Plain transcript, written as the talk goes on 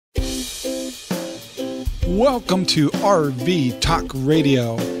Welcome to RV Talk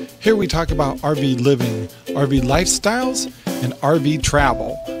Radio. Here we talk about RV living, RV lifestyles, and RV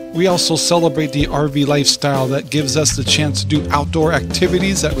travel. We also celebrate the RV lifestyle that gives us the chance to do outdoor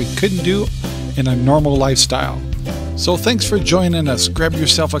activities that we couldn't do in a normal lifestyle. So thanks for joining us. Grab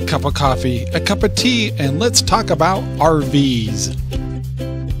yourself a cup of coffee, a cup of tea, and let's talk about RVs.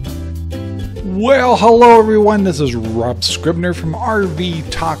 Well, hello everyone. This is Rob Scribner from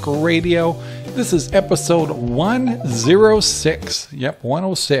RV Talk Radio. This is episode 106. Yep,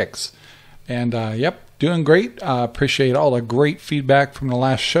 106. And doing great. Appreciate all the great feedback from the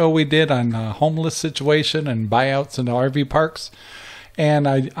last show we did on homeless situation and buyouts in the RV parks. And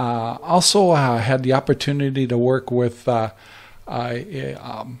I also had the opportunity to work with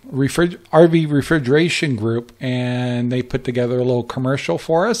RV Refrigeration Group, and they put together a little commercial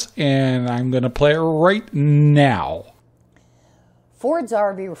for us, and I'm going to play it right now. Ford's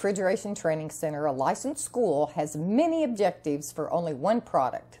RV Refrigeration Training Center, a licensed school, has many objectives for only one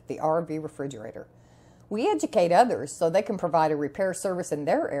product, the RV refrigerator. We educate others so they can provide a repair service in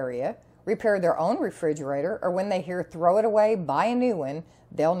their area, repair their own refrigerator, or when they hear throw it away, buy a new one,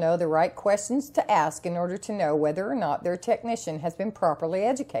 they'll know the right questions to ask in order to know whether or not their technician has been properly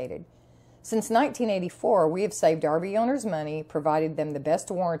educated. Since 1984, we have saved RV owners money, provided them the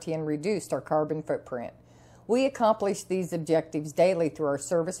best warranty, and reduced our carbon footprint. We accomplish these objectives daily through our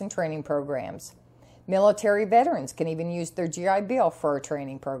service and training programs. Military veterans can even use their GI Bill for our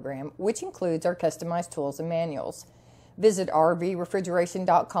training program, which includes our customized tools and manuals. Visit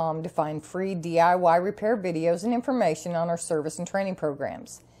RVRefrigeration.com to find free DIY repair videos and information on our service and training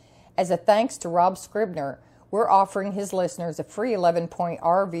programs. As a thanks to Rob Scribner, we're offering his listeners a free 11-point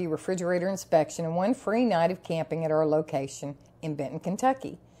RV refrigerator inspection and one free night of camping at our location in Benton,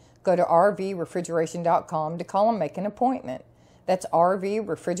 Kentucky. Go to RVRefrigeration.com to call and make an appointment. That's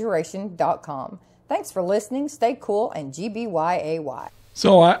RVRefrigeration.com. Thanks for listening. Stay cool and GBYAY.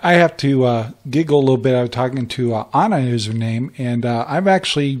 So I have to giggle a little bit. I was talking to Anna is her name, and I've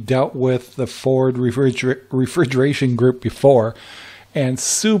actually dealt with the Ford Refrigeration Group before, and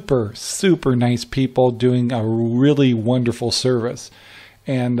super, super nice people doing a really wonderful service.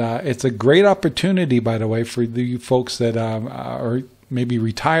 And it's a great opportunity, by the way, for the folks that are maybe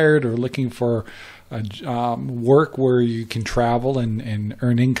retired or looking for work where you can travel and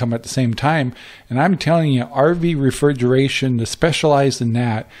earn income at the same time. And I'm telling you, RV refrigeration, to specialize in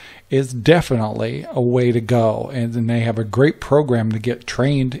that, is definitely a way to go. And then they have a great program to get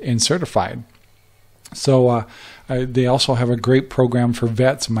trained and certified. So they also have a great program for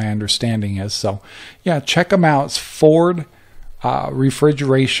vets, my understanding is. So yeah, check them out. It's Ford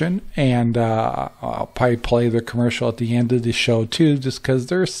Refrigeration, and I'll probably play the commercial at the end of the show too, just because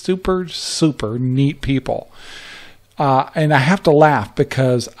they're super, super neat people. And I have to laugh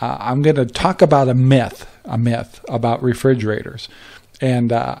because I'm going to talk about a myth about refrigerators.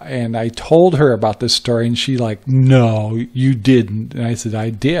 And I told her about this story, and she like, no, you didn't. And I said, I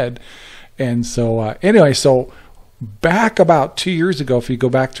did. And so anyway, so back about 2 years ago, if you go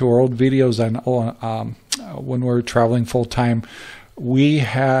back to our old videos on when we were traveling full time, we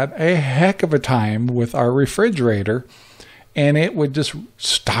had a heck of a time with our refrigerator, and it would just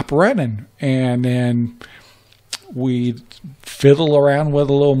stop running, and then we'd fiddle around with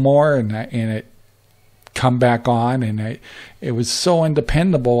it a little more, and it come back on, and it was so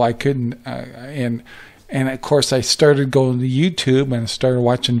undependable. I couldn't, and of course I started going to YouTube and started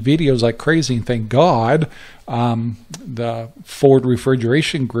watching videos like crazy, and thank God the Ford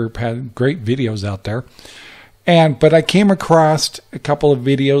Refrigeration Group had great videos out there. But I came across a couple of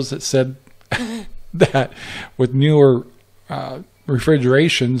videos that said that with newer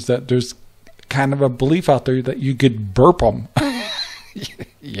refrigerations that there's kind of a belief out there that you could burp them.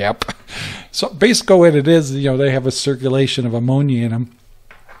 Yep. So basically what it is, they have a circulation of ammonia in them,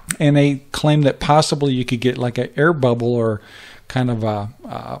 and they claim that possibly you could get like an air bubble or kind of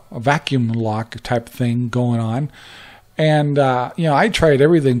a vacuum lock type thing going on. And, I tried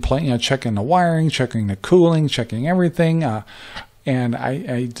everything, checking the wiring, checking the cooling, checking everything. And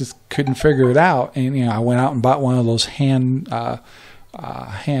I just couldn't figure it out. And, I went out and bought one of those hand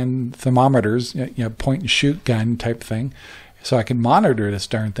thermometers, point and shoot gun type thing, so I can monitor this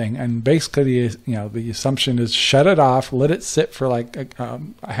darn thing. And basically, the assumption is shut it off, let it sit for like a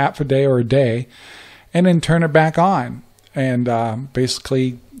half a day or a day, and then turn it back on and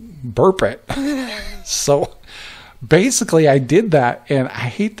basically burp it. So basically I did that, and I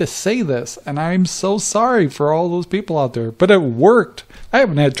hate to say this, and I'm so sorry for all those people out there, but it worked. I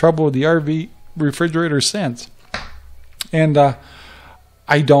haven't had trouble with the RV refrigerator since. And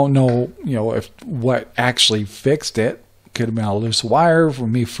I don't know, if what actually fixed it, could have been a loose wire for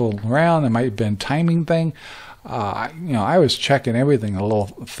me fooling around. It might have been a timing thing. I was checking everything. A little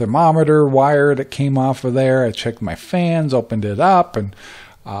thermometer wire that came off of there. I checked my fans, opened it up, and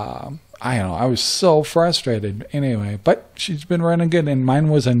I was so frustrated. Anyway, but she's been running good, and mine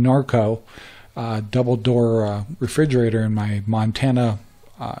was a Norco double door refrigerator in my Montana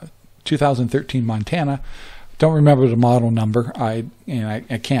 2013 Montana. Don't remember the model number. I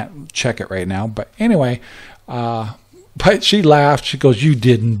can't check it right now. But anyway, but she laughed. She goes, "You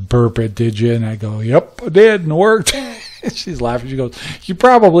didn't burp it, did you?" And I go, "Yep, I did, and it worked." She's laughing. She goes, "You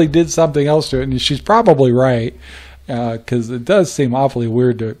probably did something else to it," and she's probably right, because it does seem awfully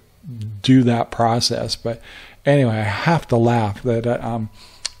weird to do that process. But anyway, I have to laugh that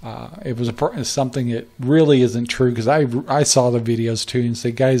it was something that really isn't true, because I saw the videos too and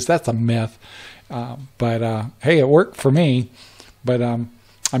say, guys, that's a myth. But hey, it worked for me. But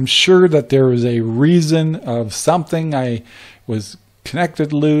I'm sure that there was a reason of something. I was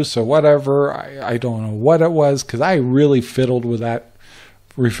connected loose or whatever. I don't know what it was, because I really fiddled with that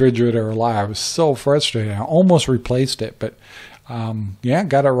refrigerator a lot. I was so frustrated. I almost replaced it, but yeah,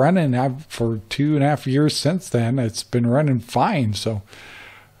 got it running. For 2.5 years since then, it's been running fine. So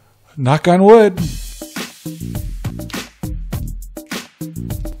knock on wood.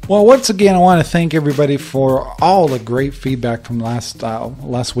 Well, once again, I want to thank everybody for all the great feedback from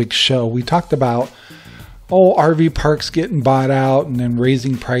last week's show. We talked about RV parks getting bought out and then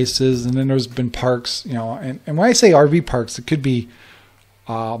raising prices, and then there's been parks, and when I say RV parks, it could be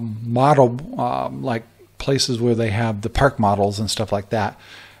model like places where they have the park models and stuff like that.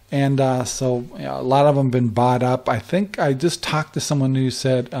 And so a lot of them been bought up. I think I just talked to someone who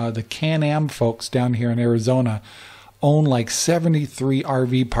said the Can-Am folks down here in Arizona own like 73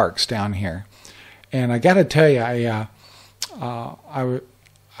 RV parks down here. And I got to tell you, I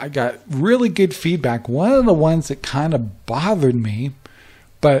got really good feedback. One of the ones that kind of bothered me,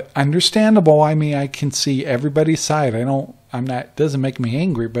 but understandable. I mean, I can see everybody's side. Doesn't make me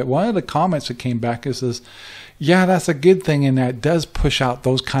angry, but one of the comments that came back is, yeah, that's a good thing, and that does push out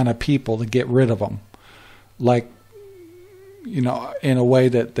those kind of people to get rid of them. Like, in a way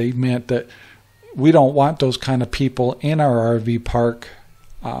that they meant that we don't want those kind of people in our RV park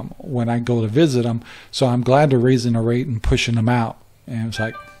when I go to visit them. So I'm glad they're raising the rate and pushing them out. And it's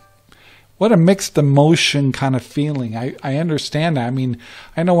like, what a mixed emotion kind of feeling. I understand that. I mean,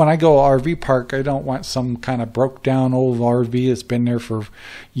 I know when I go to RV park, I don't want some kind of broke down old RV that's been there for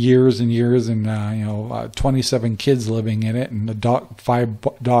years and years, and 27 kids living in it, and 5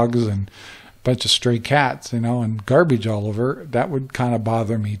 dogs and a bunch of stray cats, and garbage all over. That would kind of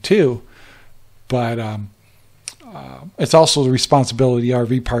bother me too. But it's also the responsibility of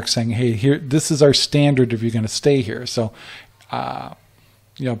the RV park saying, hey, here, this is our standard if you're going to stay here. So,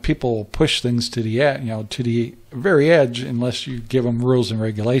 people push things to the to the very edge unless you give them rules and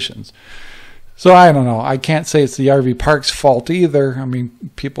regulations. So I don't know. I can't say it's the RV park's fault either. I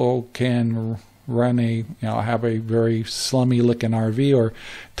mean, people can run have a very slummy looking RV, or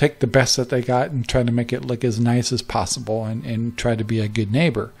take the best that they got and try to make it look as nice as possible and try to be a good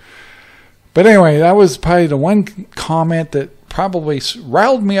neighbor. But anyway, that was probably the one comment that probably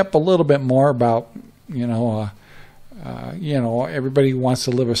riled me up a little bit more about, everybody wants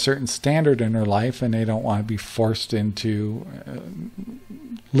to live a certain standard in their life, and they don't want to be forced into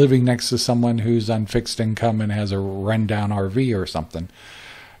living next to someone who's on fixed income and has a rundown RV or something.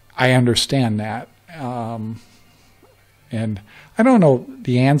 I understand that. And I don't know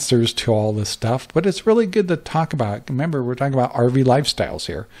the answers to all this stuff, but it's really good to talk about. Remember, we're talking about RV lifestyles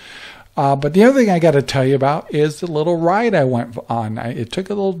here. But the other thing I got to tell you about is the little ride I went on. It took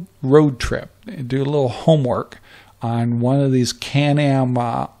a little road trip, do a little homework on one of these Can-Am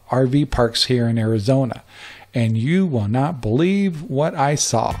RV parks here in Arizona. And you will not believe what I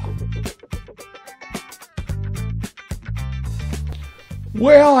saw.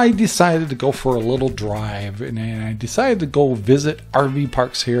 Well, I decided to go for a little drive, and I decided to go visit RV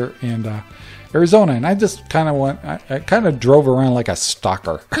parks here in Arizona. And I just kind of I kind of drove around like a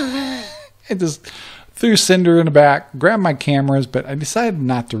stalker. I just threw Cinder in the back, grabbed my cameras, but I decided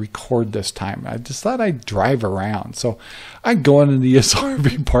not to record this time. I just thought I'd drive around. So I go into these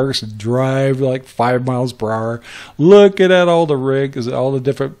RV parks and drive like 5 miles per hour, looking at all the rigs, all the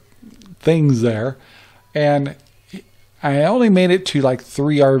different things there. And I only made it to like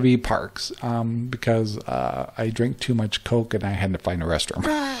 3 RV parks because I drank too much Coke and I had to find a restroom.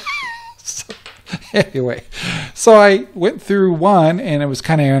 Anyway, so I went through one, and it was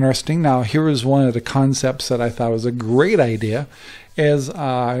kind of interesting. Now, here was one of the concepts that I thought was a great idea. Is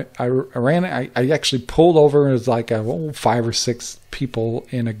I actually pulled over. It was like 5 or 6 people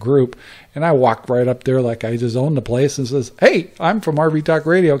in a group, and I walked right up there like I just owned the place and says, "Hey, I'm from RV Talk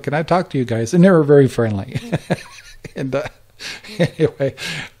Radio. Can I talk to you guys?" And they were very friendly. And anyway,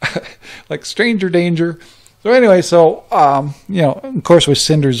 like stranger danger. So anyway, of course, with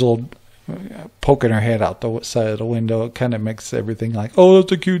Cinder's little poking her head out the side of the window, it kind of makes everything like, "Oh,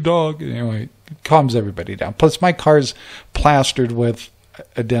 that's a cute dog." Anyway, it calms everybody down. Plus, my car's plastered with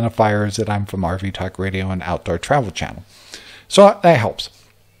identifiers that I'm from RV Talk Radio and Outdoor Travel Channel. So that helps.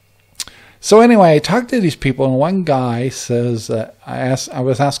 So anyway, I talked to these people, and one guy says, I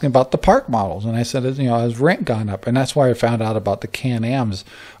was asking about the park models, and I said, has rent gone up? And that's why I found out about the Can-Ams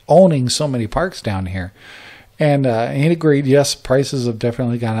owning so many parks down here. And he agreed, yes, prices have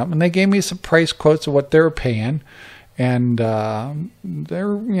definitely gone up. And they gave me some price quotes of what they were paying. And they're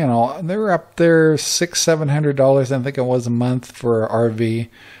up there $600-700, I think it was, a month for an RV.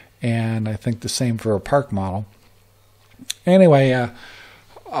 And I think the same for a park model. Anyway,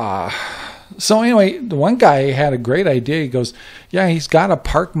 the one guy had a great idea. He goes, yeah, he's got a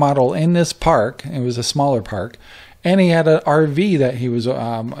park model in this park. It was a smaller park. And he had an RV that he was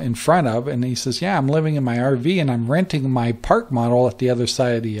in front of. And he says, yeah, I'm living in my RV and I'm renting my park model at the other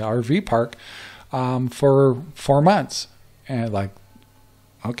side of the RV park for 4 months. And like,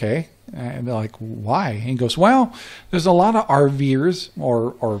 okay. And they're like, why? And he goes, well, there's a lot of RVers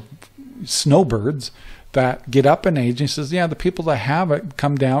or snowbirds that get up in age. And he says, yeah, the people that have it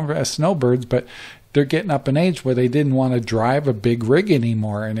come down as snowbirds, but they're getting up in age where they didn't want to drive a big rig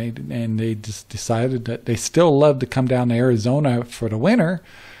anymore, and they just decided that they still love to come down to Arizona for the winter,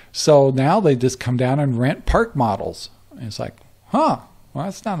 so now they just come down and rent park models. And it's like, well,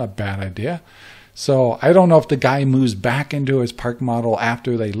 that's not a bad idea. So I don't know if the guy moves back into his park model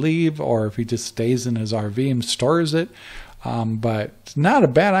after they leave, or if he just stays in his RV and stores it. But it's not a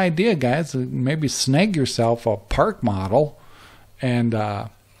bad idea, guys. Maybe snag yourself a park model and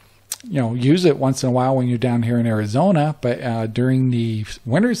use it once in a while when you're down here in Arizona, but during the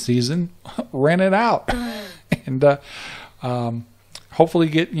winter season, rent it out. And hopefully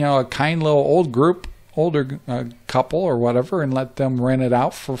get a kind little older couple or whatever, and let them rent it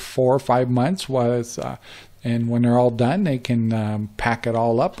out for 4 or 5 months and when they're all done, they can pack it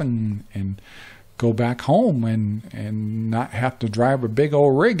all up and go back home and not have to drive a big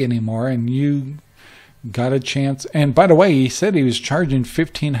old rig anymore. And you got a chance. And by the way, he said he was charging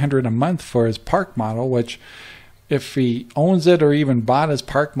 $1,500 a month for his park model, which if he owns it or even bought his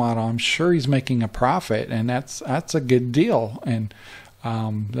park model, I'm sure he's making a profit, and that's a good deal. And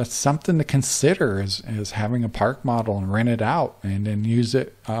that's something to consider is having a park model and rent it out and then use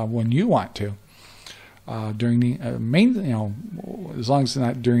it when you want to. During the as long as it's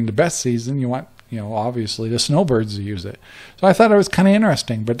not during the best season, you want obviously the snowbirds to use it. So I thought it was kind of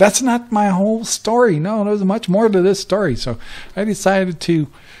interesting, but that's not my whole story. No, there's much more to this story. So I decided to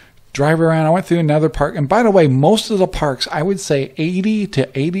drive around. I went through another park. And by the way, most of the parks, I would say 80 to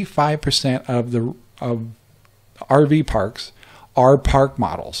 85% of RV parks are park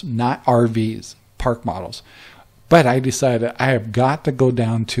models, not RVs, park models. But I decided I have got to go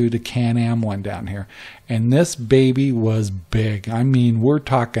down to the Can-Am one down here. And this baby was big. I mean, we're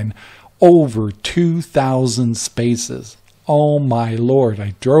talking over 2,000 spaces. Oh my Lord.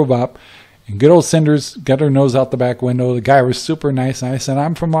 I drove up, and good old Cinders got her nose out the back window. The guy was super nice, and I said,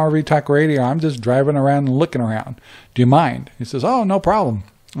 I'm from RV Talk Radio. I'm just driving around and looking around. Do you mind? He says, oh, no problem.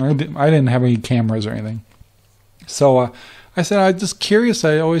 I didn't have any cameras or anything. So I said, I'm just curious.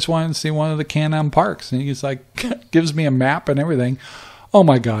 I always wanted to see one of the Can-Am parks. And he's like, gives me a map and everything. Oh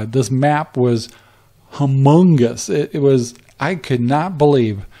my God, this map was humongous. It was, I could not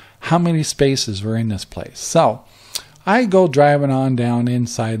believe how many spaces were in this place. So I go driving on down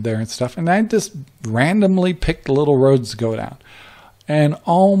inside there and stuff, and I just randomly picked little roads to go down. And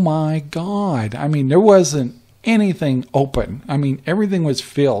oh my God, I mean, there wasn't anything open. I mean, everything was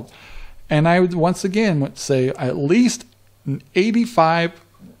filled. And I would once again would say at least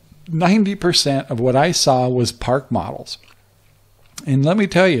 85-90% of what I saw was park models. And let me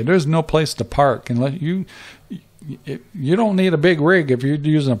tell you, there's no place to park unless you don't need a big rig if you're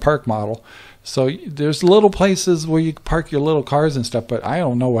using a park model. So there's little places where you park your little cars and stuff, but I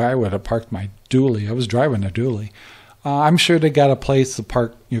don't know where I would have parked my dually. I was driving a dually. I'm sure they got a place to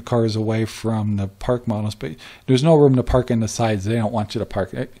park your cars away from the park models, but there's no room to park in the sides. They don't want you to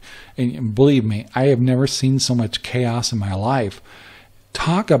park. And believe me, I have never seen so much chaos in my life.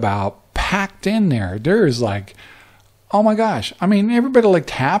 Talk about packed in there. There's like oh my gosh. I mean, everybody looked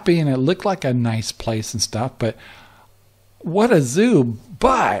happy and it looked like a nice place and stuff, but what a zoo.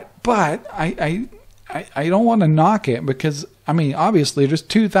 But I don't want to knock it because, I mean, obviously there's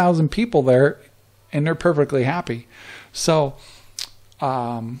 2,000 people there and they're perfectly happy. So,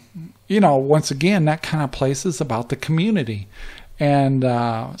 once again, that kind of place is about the community. And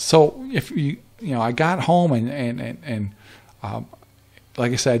so if I got home and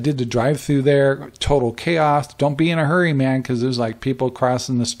like I said, I did the drive-through there, total chaos. Don't be in a hurry, man, because there's like people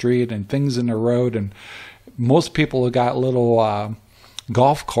crossing the street and things in the road. And most people have got little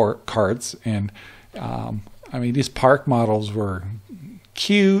golf carts. And these park models were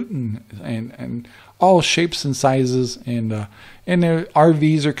cute and all shapes and sizes. And their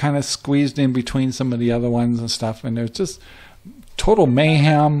RVs are kind of squeezed in between some of the other ones and stuff. And there's just total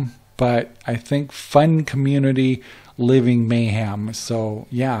mayhem, but I think fun community living mayhem. So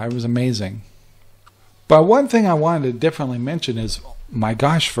yeah, it was amazing. But one thing I wanted to definitely mention is, my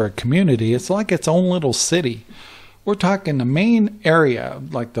gosh, for a community, it's like its own little city. We're talking the main area,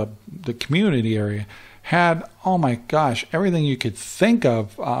 like the community area, had, oh my gosh, everything you could think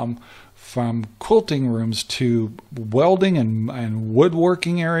of, from quilting rooms to welding and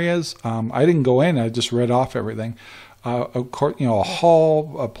woodworking areas. I didn't go in, I just read off everything. Of course, a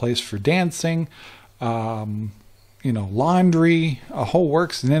hall, a place for dancing, laundry, a whole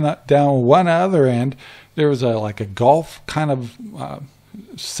works. And then down one other end, there was a golf kind of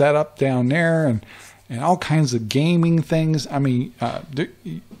setup down there, and all kinds of gaming things. I mean,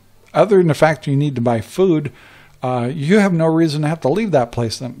 other than the fact you need to buy food, you have no reason to have to leave that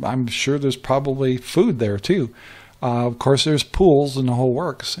place. I'm sure there's probably food there too. Of course, there's pools and the whole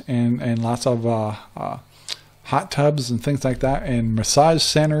works, and lots of hot tubs and things like that, and massage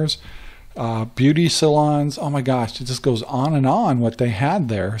centers, beauty salons. Oh my gosh, it just goes on and on what they had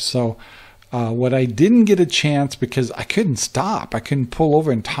there. So what I didn't get a chance, because I couldn't stop, I couldn't pull over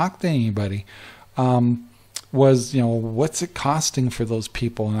and talk to anybody, was, what's it costing for those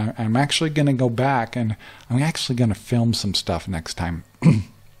people? And I'm actually going to go back, and I'm actually going to film some stuff next time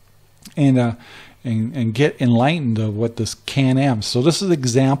and get enlightened of what this Can-Am. So this is an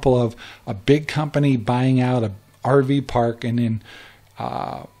example of a big company buying out a RV park and then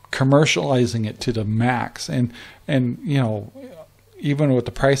commercializing it to the max. And even with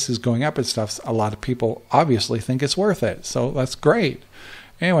the prices going up and stuff, a lot of people obviously think it's worth it. So that's great.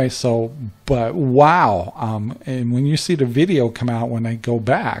 Anyway, but wow. And when you see the video come out when I go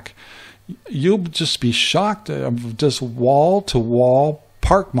back, you'll just be shocked of just wall to wall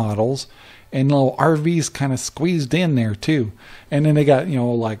park models and little RVs kind of squeezed in there too. And then they got,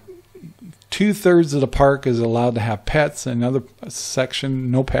 like 2/3 of the park is allowed to have pets, another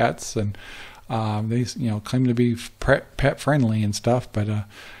section no pets, and they claim to be pet friendly and stuff. But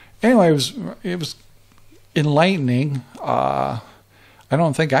anyway, it was enlightening. I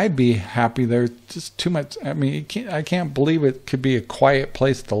don't think I'd be happy there. Just too much. I mean, I can't believe it could be a quiet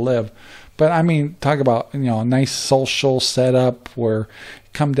place to live. But I mean, talk about a nice social setup where you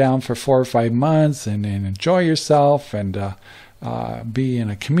come down for 4 or 5 months and enjoy yourself and be in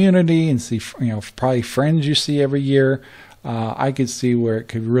a community and see probably friends you see every year. I could see where it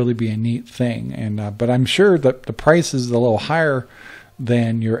could really be a neat thing. And but I'm sure that the price is a little higher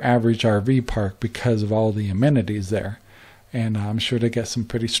than your average RV park because of all the amenities there. And I'm sure they get some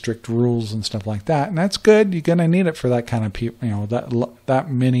pretty strict rules and stuff like that. And that's good. You're going to need it for that kind of people, that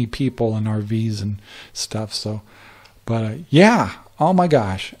many people in RVs and stuff. So, but yeah, oh my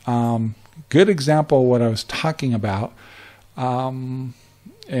gosh. Good example of what I was talking about. And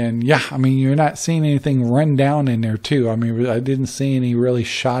yeah, I mean, you're not seeing anything run down in there too. I mean, I didn't see any really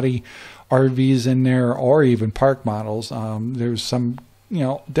shoddy RVs in there or even park models. There's some,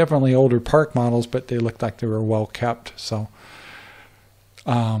 definitely older park models, but they looked like they were well kept. So,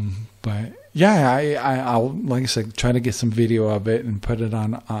 but yeah, I'll, like I said, try to get some video of it and put it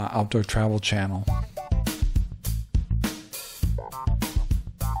on Outdoor Travel Channel.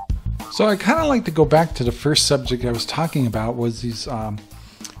 So I kind of like to go back to the first subject I was talking about was these,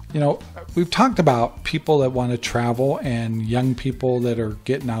 we've talked about people that want to travel and young people that are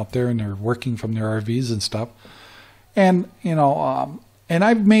getting out there and they're working from their RVs and stuff. And, and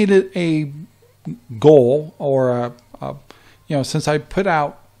I've made it a goal or since I put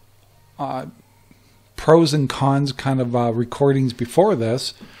out pros and cons kind of recordings before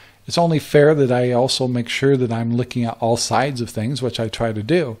this, it's only fair that I also make sure that I'm looking at all sides of things, which I try to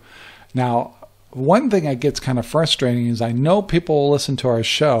do. Now, one thing that gets kind of frustrating is I know people will listen to our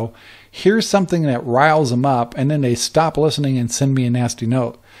show, hear something that riles them up, and then they stop listening and send me a nasty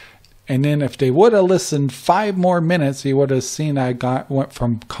note. And then if they would have listened 5 more minutes, you would have seen I went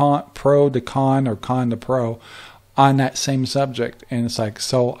from pro to con or con to pro on that same subject. And it's like,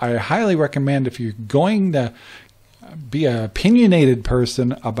 so I highly recommend, if you're going to be an opinionated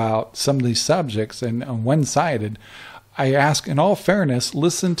person about some of these subjects and one-sided, I ask, in all fairness,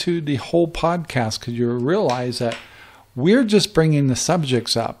 listen to the whole podcast, because you'll realize that we're just bringing the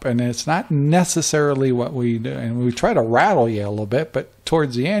subjects up, and it's not necessarily what we do. And we try to rattle you a little bit, but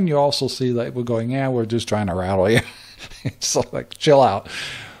towards the end, you also see that we're going, yeah, we're just trying to rattle you. It's like, chill out.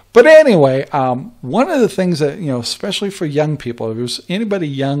 But anyway, one of the things that, especially for young people, if there's anybody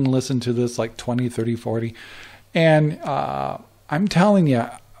young listen to this, like 20, 30, 40, and I'm telling you,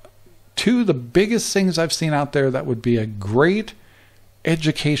 two of the biggest things I've seen out there that would be a great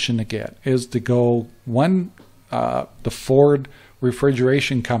education to get is to go, one, the Ford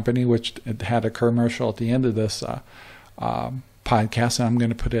Refrigeration Company, which had a commercial at the end of this podcast, and I'm going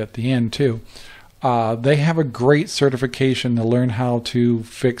to put it at the end too. They have a great certification to learn how to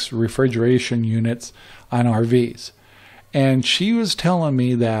fix refrigeration units on RVs. And she was telling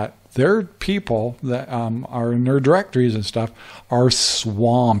me that their people that are in their directories and stuff are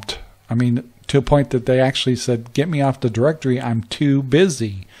swamped. I mean, to a point that they actually said, get me off the directory, I'm too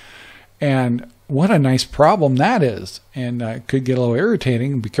busy. And what a nice problem that is. And it could get a little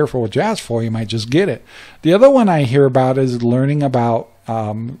irritating. Be careful what you ask for, you might just get it. The other one I hear about is learning about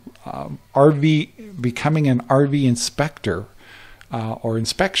becoming an RV inspector or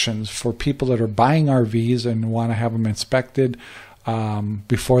inspections for people that are buying RVs and want to have them inspected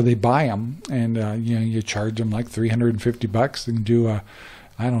before they buy them. And you charge them like $350 and do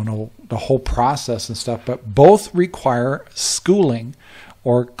I don't know, the whole process and stuff. But both require schooling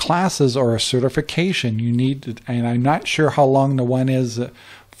or classes or a certification. You need to, and I'm not sure how long the one is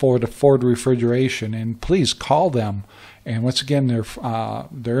for the Ford Refrigeration. And please call them. And once again,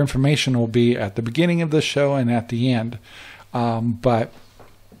 their information will be at the beginning of the show and at the end. But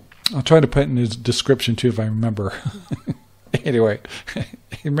I'll try to put it in the description too if I remember. Anyway,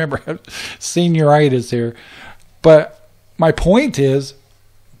 remember, senioritis here. But my point is,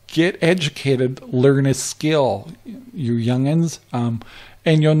 get educated, learn a skill, you youngins,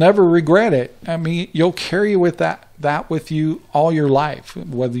 and you'll never regret it. I mean, you'll carry with that with you all your life,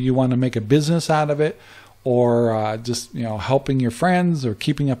 whether you want to make a business out of it or just helping your friends or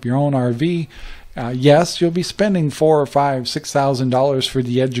keeping up your own RV. Yes, you'll be spending $4,000 or $5,000, $6,000 for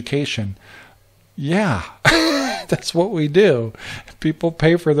the education. Yeah, that's what we do. People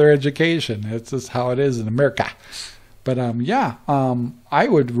pay for their education. It's just how it is in America. But I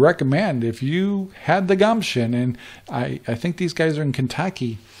would recommend, if you had the gumption, and I think these guys are in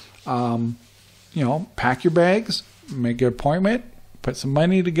Kentucky, pack your bags, make an appointment, put some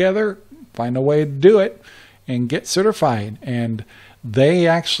money together, find a way to do it, and get certified. And they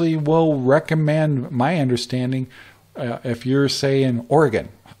actually will recommend, my understanding, if you're, say, in Oregon,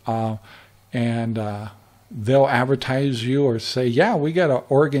 and they'll advertise you or say, yeah, we got an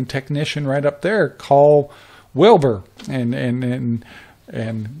Oregon technician right up there, call Wilbur, and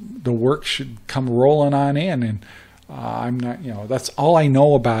the work should come rolling on in. And I'm not, that's all I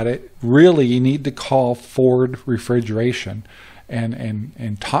know about it. Really, you need to call Ford Refrigeration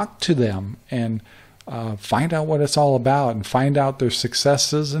and talk to them and find out what it's all about and find out their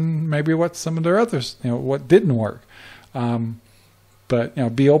successes and maybe what some of their others, what didn't work.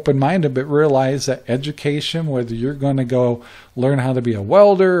 But be open-minded, but realize that education, whether you're going to go learn how to be a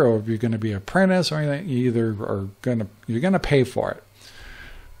welder or if you're going to be an apprentice or anything, you're going to pay for it.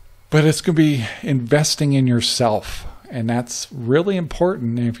 But it's going to be investing in yourself, and that's really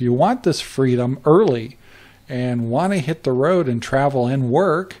important. And if you want this freedom early and want to hit the road and travel and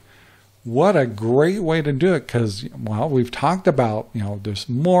work, what a great way to do it, because, we've talked about, there's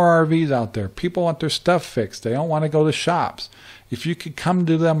more RVs out there. People want their stuff fixed. They don't want to go to shops. If you could come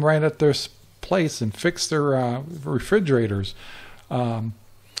to them right at their place and fix their refrigerators,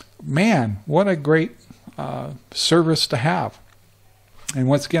 man, what a great service to have. And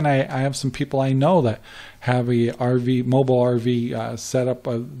once again, I have some people I know that have a mobile RV set up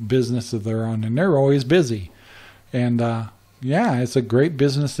a business of their own, and they're always busy. And it's a great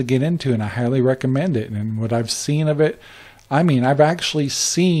business to get into, and I highly recommend it. And what I've seen of it, I've actually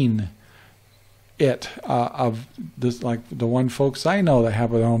seen it of this, like the one folks I know that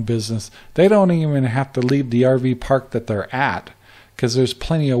have their own business, they don't even have to leave the RV park that they're at, because there's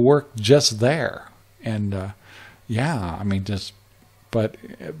plenty of work just there. And but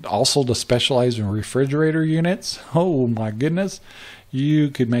also to specialize in refrigerator units, oh my goodness, you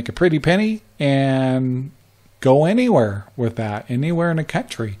could make a pretty penny and go anywhere with that, anywhere in the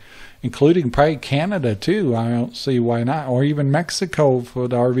country, including probably Canada too. I don't see why not, or even Mexico for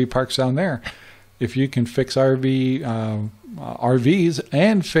the RV parks down there. If you can fix RVs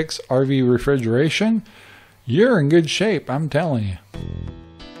and fix RV refrigeration, you're in good shape, I'm telling you.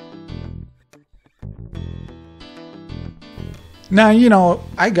 Now, you know,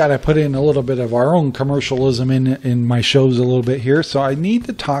 I got to put in a little bit of our own commercialism in my shows a little bit here. So I need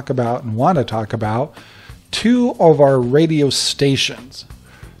to talk about and want to talk about two of our radio stations.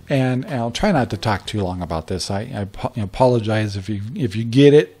 And I'll try not to talk too long about this. I apologize if you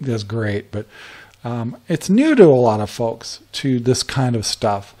get it. That's great. But it's new to a lot of folks, to this kind of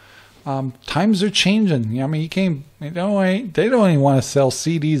stuff. Times are changing. I mean, they don't even want to sell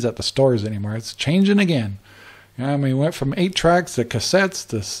CDs at the stores anymore. It's changing again. I mean, we went from 8 tracks to cassettes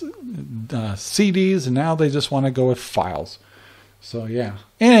to CDs, and now they just want to go with files. So yeah.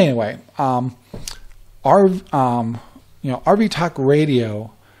 Anyway, RV Talk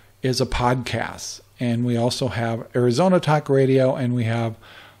Radio is a podcast, and we also have Arizona Talk Radio, and we have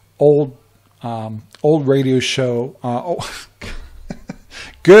old radio show,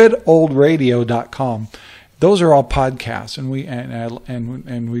 GoodOldRadio.com. Those are all podcasts, and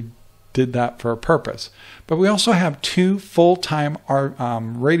we did that for a purpose. But we also have 2 full-time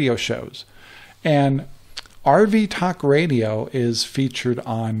radio shows, and RV Talk Radio is featured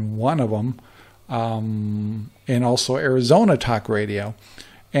on one of them, and also Arizona Talk Radio.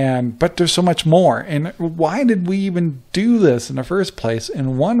 But there's so much more. And why did we even do this in the first place?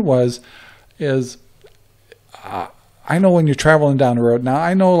 And one I know when you're traveling down the road. Now,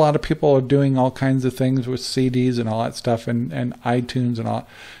 I know a lot of people are doing all kinds of things with CDs and all that stuff, and iTunes and all,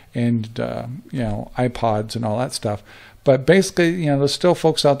 and iPods and all that stuff. But basically, there's still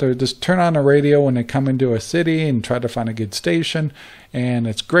folks out there who just turn on the radio when they come into a city and try to find a good station, and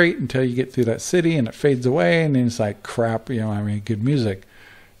it's great until you get through that city and it fades away, and then it's like crap. Good music.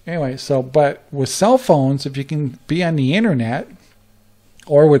 Anyway, but with cell phones, if you can be on the internet,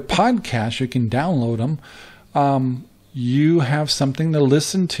 or with podcasts, you can download them. You have something to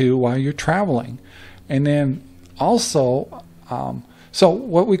listen to while you're traveling. And then also,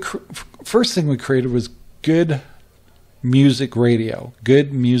 first thing we created was Good Music Radio,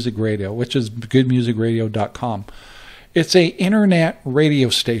 which is goodmusicradio.com. It's a internet radio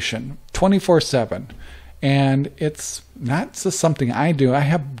station, 24/7. And it's not just something I do. I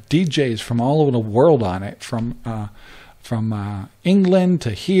have DJs from all over the world on it, from England to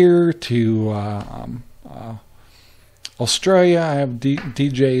here to Australia. I have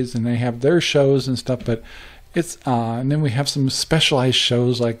DJs, and they have their shows and stuff. But it's and then we have some specialized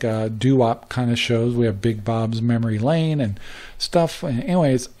shows like doo-wop kind of shows. We have Big Bob's Memory Lane and stuff. And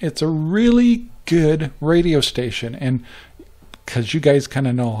anyways, it's a really good radio station. And because you guys kind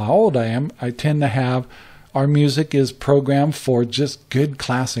of know how old I am, I tend to have our music is programmed for just good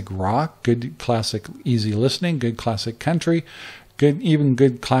classic rock, good classic easy listening, good classic country,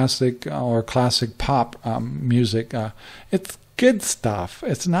 good classic or classic pop music. It's good stuff.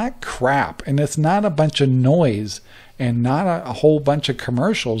 It's not crap, and it's not a bunch of noise, and not a whole bunch of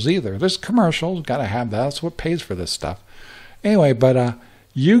commercials either. There's commercials, got to have that. That's what pays for this stuff. Anyway, but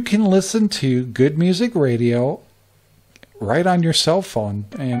you can listen to Good Music Radio right on your cell phone,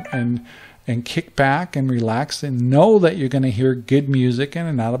 and kick back and relax and know that you're going to hear good music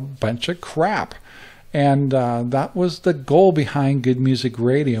and not a bunch of crap. And that was the goal behind Good Music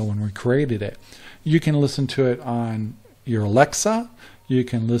Radio when we created it. You can listen to it on your Alexa, you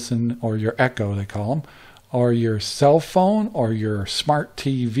can listen, or your Echo they call them, or your cell phone, or your smart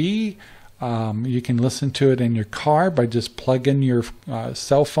TV. You can listen to it in your car by just plugging your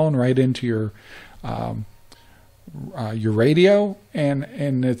cell phone right into your radio,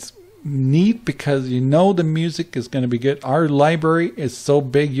 and it's neat because the music is going to be good. Our library is so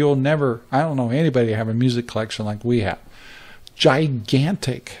big, I don't know anybody have a music collection like we have.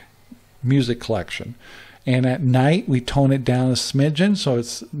 Gigantic music collection. And at night we tone it down a smidgen so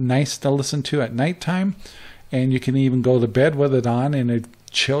it's nice to listen to at nighttime, and you can even go to bed with it on and it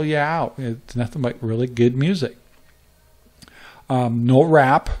chill you out. It's nothing but really good music. No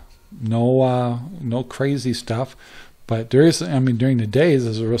rap, no crazy stuff. But there is, during the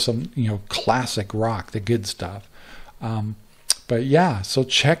days, there's some, classic rock, the good stuff. But yeah, so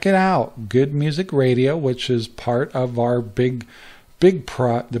check it out. Good Music Radio, which is part of our the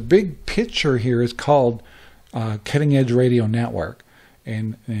big picture here is called Cutting Edge Radio Network.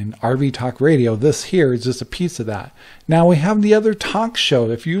 And RV Talk Radio, this here is just a piece of that. Now we have the other talk show.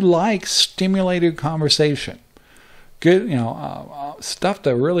 If you like stimulated conversation, good, stuff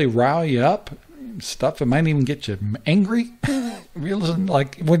to really rile you up, stuff that might even get you angry. When you listen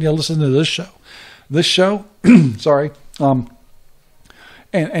to this show, sorry,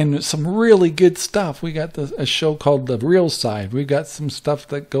 and some really good stuff. We got a show called The Real Side. We got some stuff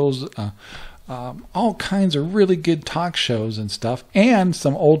that goes, all kinds of really good talk shows and stuff, and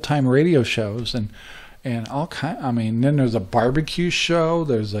some old time radio shows, and and all kind. I mean, then there's a barbecue show.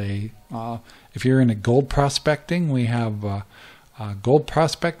 There's a if you're into gold prospecting, we have a gold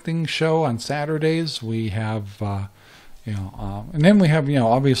prospecting show on Saturdays. We have and then we have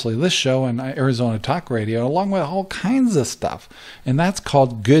obviously this show and Arizona Talk Radio, along with all kinds of stuff, and that's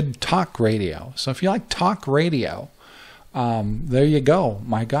called Good Talk Radio. So if you like talk radio, there you go.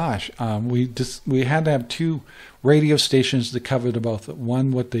 My gosh, we had to have two radio stations that covered both.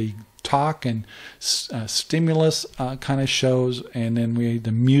 One with the talk and stimulus kind of shows, and then we had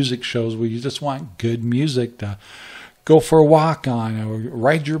the music shows where you just want good music to go for a walk on, or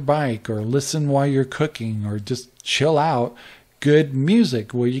ride your bike, or listen while you're cooking, or just chill out. Good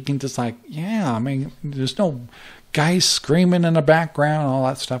music where you can just there's no guys screaming in the background, all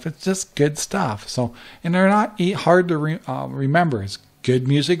that stuff. It's just good stuff. So, and they're not hard to remember. It's Good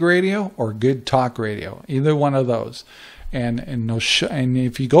Music Radio or Good Talk Radio, either one of those. And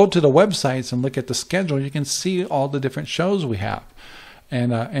if you go to the websites and look at the schedule, you can see all the different shows we have.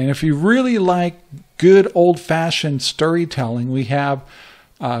 And if you really like good old-fashioned storytelling, we have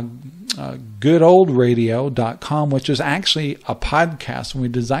goodoldradio.com, which is actually a podcast, and we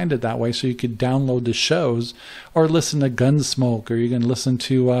designed it that way so you could download the shows or listen to Gunsmoke, or you can listen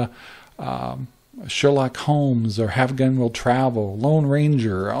to Sherlock Holmes, or Have a Gun Will Travel, Lone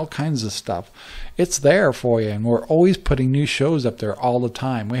Ranger, all kinds of stuff. It's there for you, and we're always putting new shows up there all the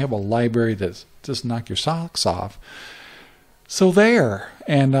time. We have a library that's just knock your socks off. So there,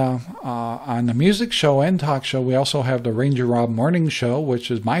 and on the music show and talk show, we also have the Ranger Rob Morning Show,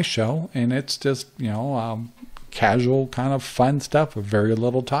 which is my show, and it's just casual kind of fun stuff with very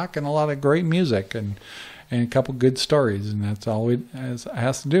little talk and a lot of great music and a couple good stories, and that's all it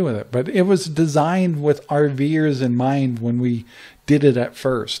has to do with it. But it was designed with RVers in mind when we did it at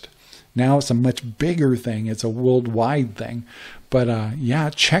first. Now it's a much bigger thing. It's a worldwide thing. But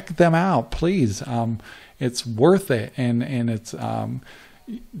check them out, please. It's worth it, and it's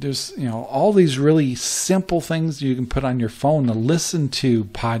there's all these really simple things you can put on your phone to listen to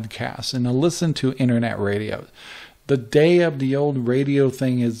podcasts and to listen to internet radio. The day of the old radio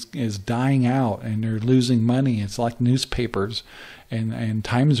thing is dying out, and they're losing money. It's like newspapers, and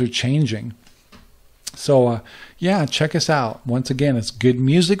times are changing. So check us out. Once again, it's Good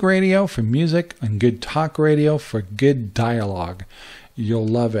Music Radio for music and Good Talk Radio for good dialogue. You'll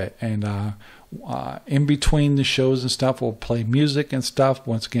love it. And in between the shows and stuff, we'll play music and stuff.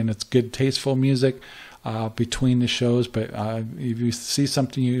 Once again, it's good, tasteful music between the shows. But if you see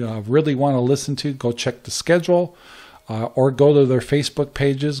something you really want to listen to, go check the schedule or go to their Facebook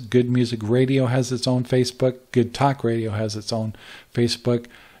pages. Good Music Radio has its own Facebook. Good Talk Radio has its own Facebook.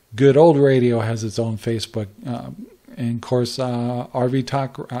 Good Old Radio has its own Facebook. And of course, RV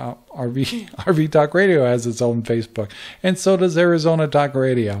Talk Radio has its own Facebook, and so does Arizona Talk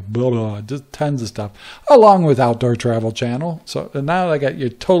Radio. Blah, blah, just tons of stuff, along with Outdoor Travel Channel. So now I got you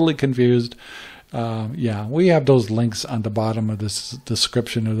totally confused. We have those links on the bottom of this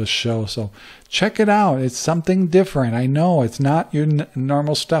description of the show. So check it out. It's something different. I know it's not your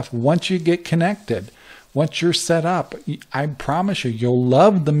normal stuff. Once you get connected, once you're set up, I promise you'll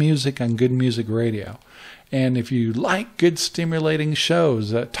love the music on Good Music Radio. And if you like good stimulating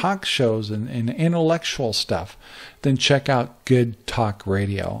shows, talk shows and intellectual stuff, then check out Good Talk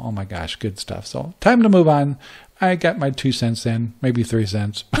Radio. Oh my gosh, good stuff. So time to move on. I got my 2 cents in, maybe 3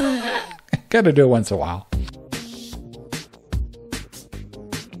 cents. Got to do it once in a while.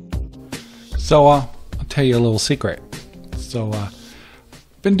 So I'll tell you a little secret. So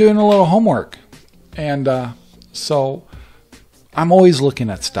been doing a little homework. And so I'm always looking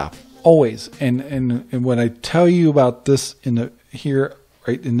at stuff. Always, and when I tell you about this in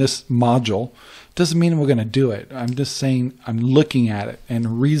this module, doesn't mean we're going to do it. I'm just saying I'm looking at it, and the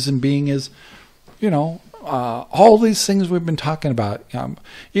reason being is, all these things we've been talking about.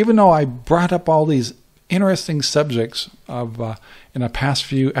 Even though I brought up all these interesting subjects of in the past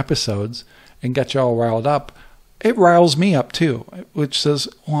few episodes and got you all riled up, it riles me up too. Which says,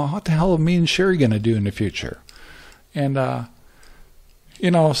 well, what the hell are me and Sherry going to do in the future? And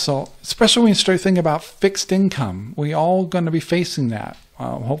so especially when you start thinking about fixed income, we all going to be facing that.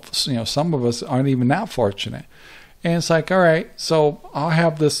 Hopefully, some of us aren't even that fortunate. And it's like, all right, so I'll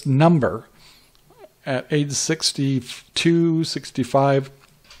have this number at age 62, 65,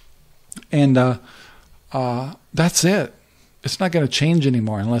 and that's it. It's not going to change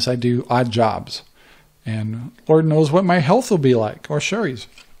anymore unless I do odd jobs. And Lord knows what my health will be like, or Sherry's.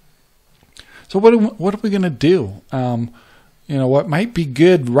 So what are we going to do? What might be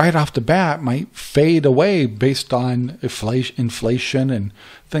good right off the bat might fade away based on inflation and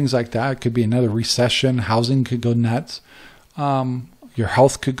things like that. It could be another recession. Housing could go nuts. your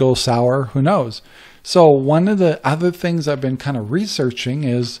health could go sour. Who knows? So one of the other things I've been kind of researching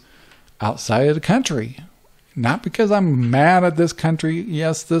is outside of the country. Not because I'm mad at this country.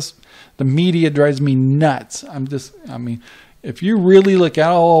 Yes, the media drives me nuts. If you really look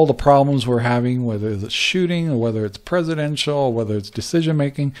at all the problems we're having, whether it's shooting or whether it's presidential or whether it's decision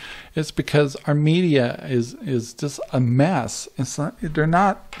making, it's because our media is just a mess. They're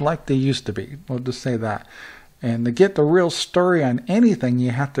not like they used to be. We'll just say that. And to get the real story on anything,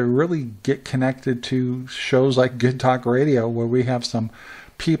 you have to really get connected to shows like Good Talk Radio, where we have some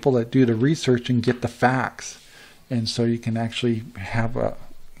people that do the research and get the facts. And so you can actually have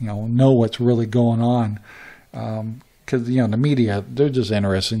know what's really going on. Because, the media, they're just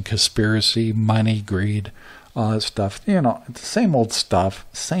interested in conspiracy, money, greed, all that stuff. It's the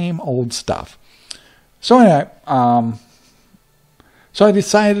same old stuff. So anyway, so I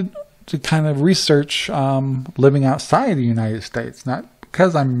decided to kind of research living outside the United States. Not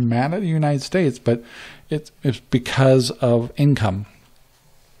because I'm mad at the United States, but it's because of income.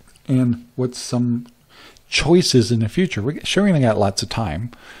 And what's some choices in the future. We're going to get lots of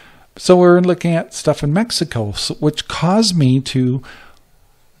time. So we're looking at stuff in Mexico, which caused me to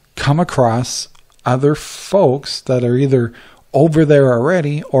come across other folks that are either over there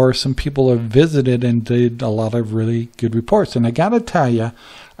already or some people have visited and did a lot of really good reports. And I got to tell you,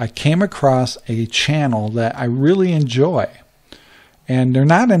 I came across a channel that I really enjoy. And they're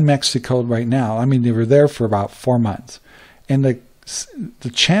not in Mexico right now. They were there for about 4 months. And the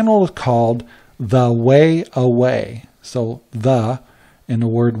channel is called The Way Away. So and the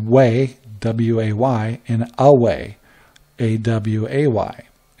word way, W-A-Y, and away, A-W-A-Y.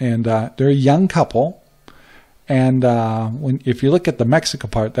 And they're a young couple. And if you look at the Mexico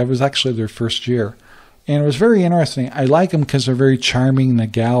part, that was actually their first year. And it was very interesting. I like them because they're very charming. The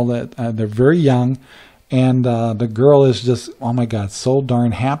gal, they're very young. And the girl is just, oh my God, so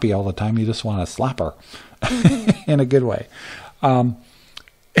darn happy all the time. You just want to slap her in a good way.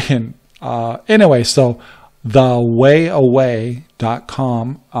 Anyway, so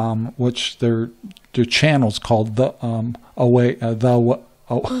thewayaway.com, which their channel's called the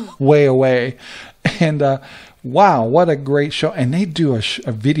Way Away, and wow, what a great show! And they do a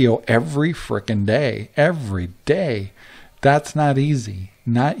video every frickin' day, That's not easy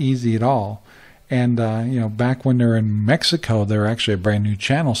at all. And back when they're in Mexico, they're actually a brand new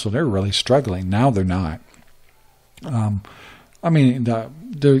channel, so they're really struggling. Now they're not.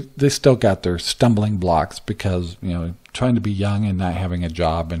 They still got their stumbling blocks because, trying to be young and not having a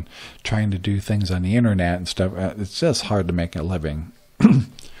job and trying to do things on the internet and stuff, it's just hard to make a living.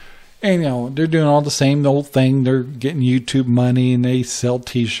 And, they're doing all the same old thing. They're getting YouTube money and they sell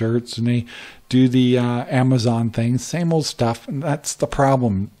t-shirts and they do the Amazon thing, same old stuff. And that's the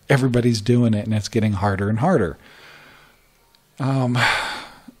problem. Everybody's doing it and it's getting harder and harder.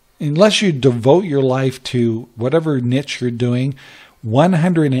 Unless you devote your life to whatever niche you're doing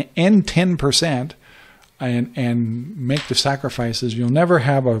 110% and make the sacrifices, you'll never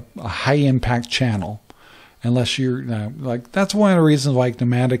have a high impact channel unless you're that's one of the reasons why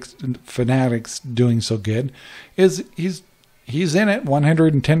Nomadic Fanatic's doing so good is he's in it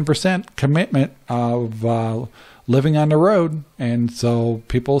 110% commitment of living on the road. And so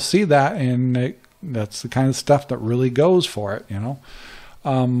people see that and that's the kind of stuff that really goes for it,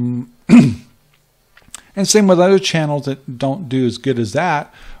 And same with other channels that don't do as good as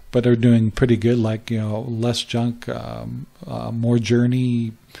that, but are doing pretty good, like, Less Junk, More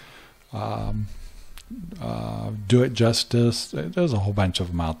Journey, Do It Justice. There's a whole bunch of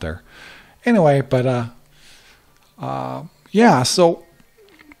them out there. Anyway, but so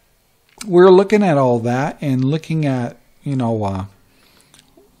we're looking at all that and looking at,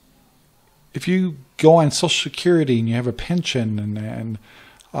 if you go on Social Security and you have a pension and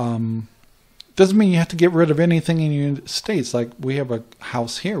doesn't mean you have to get rid of anything in the United States. Like we have a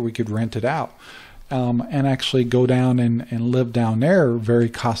house here, we could rent it out and actually go down and live down there, very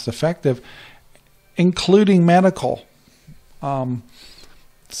cost effective, including medical. And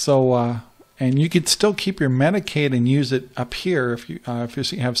you could still keep your Medicaid and use it up here if you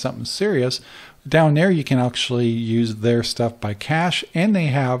have something serious. Down there, you can actually use their stuff by cash, and they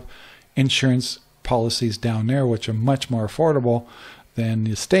have insurance policies down there which are much more affordable than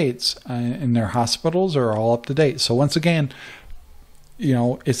the States, and their hospitals are all up to date. So once again,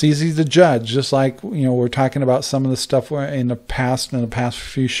 it's easy to judge, just like, we're talking about some of the stuff in the past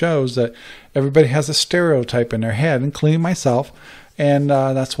few shows, that everybody has a stereotype in their head, including myself. And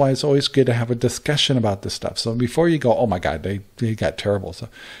that's why it's always good to have a discussion about this stuff. So before you go, oh my God, they got terrible. So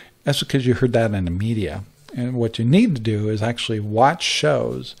that's because you heard that in the media. And what you need to do is actually watch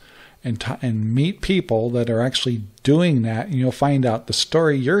shows and meet people that are actually doing that, and you'll find out the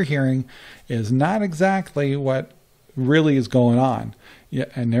story you're hearing is not exactly what really is going on. Yeah,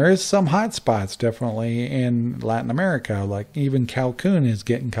 and there is some hot spots definitely in Latin America, like even Cancun is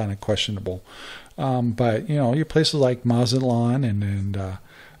getting kind of questionable. But your places like Mazatlan and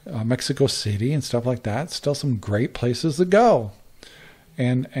Mexico City and stuff like that, still some great places to go.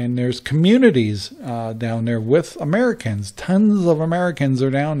 And there's communities down there with Americans. Tons of Americans are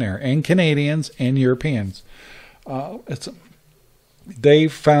down there, and Canadians and Europeans. They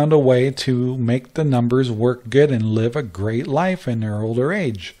found a way to make the numbers work good and live a great life in their older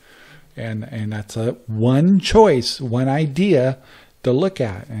age. And that's one choice, one idea to look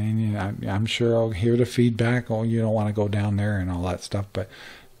at. And I'm sure I'll hear the feedback, oh, you don't want to go down there and all that stuff. But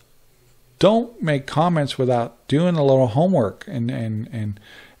don't make comments without doing a little homework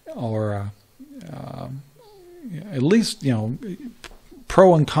or at least,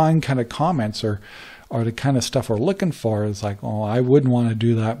 pro and con kind of comments are the kind of stuff we're looking for. Is like, oh, I wouldn't want to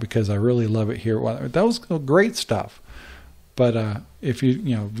do that because I really love it here. Well, that was great stuff. But if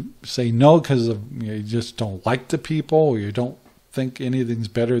you say no because you just don't like the people, or you don't think anything's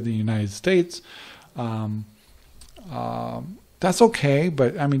better than the United States, that's okay.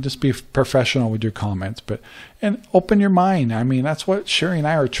 But I mean, just be professional with your comments, and open your mind. I mean, that's what Sherry and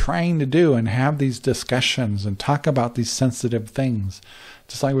I are trying to do, and have these discussions and talk about these sensitive things.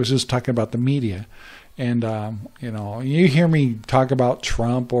 Just like I was just talking about the media. And, you hear me talk about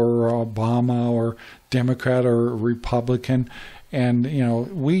Trump or Obama or Democrat or Republican, and,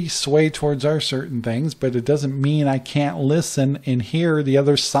 we sway towards our certain things, but it doesn't mean I can't listen and hear the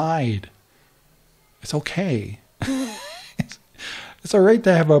other side. It's okay. It's all right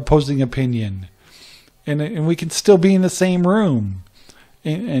to have an opposing opinion, and we can still be in the same room,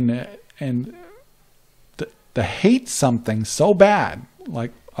 and to hate something so bad,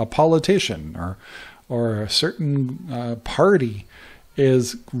 like a politician or a certain party,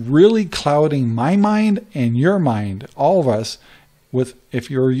 is really clouding my mind and your mind, all of us, if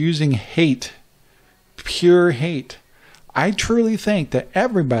you're using hate, pure hate. I truly think that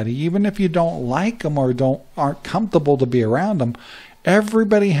everybody, even if you don't like them or aren't comfortable to be around them,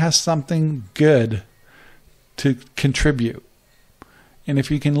 everybody has something good to contribute. And if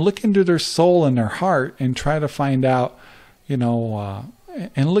you can look into their soul and their heart and try to find out,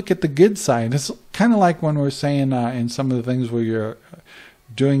 and look at the good side. It's kind of like when we're saying in some of the things where you're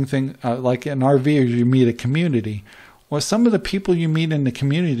doing things like in RVer, you meet a community. Well, some of the people you meet in the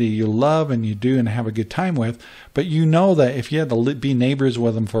community you love and you do and have a good time with, but you know that if you had to be neighbors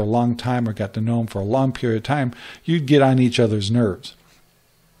with them for a long time or got to know them for a long period of time, you'd get on each other's nerves.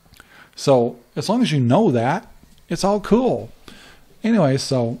 So as long as you know that, it's all cool. Anyway,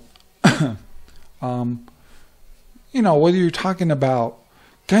 so, whether you're talking about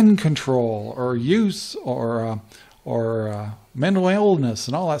gun control or use or mental illness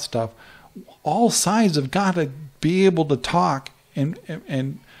and all that stuff, all sides have got to be able to talk, and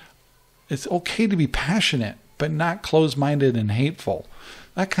it's okay to be passionate, but not closed-minded and hateful.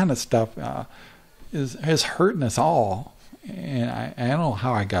 That kind of stuff is hurting us all. And I don't know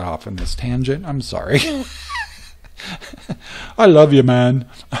how I got off on this tangent. I'm sorry. I love you, man.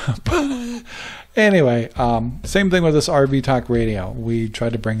 Anyway, same thing with this RV Talk Radio. We try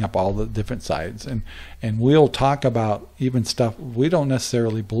to bring up all the different sides, and we'll talk about even stuff we don't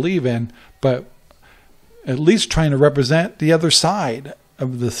necessarily believe in, but at least trying to represent the other side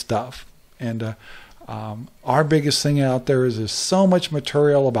of this stuff. And our biggest thing out there is there's so much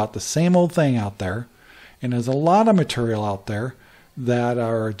material about the same old thing out there, and there's a lot of material out there that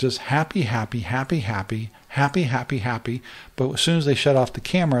are just happy, but as soon as they shut off the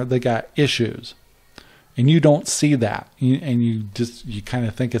camera, they got issues. And you don't see that, and you kind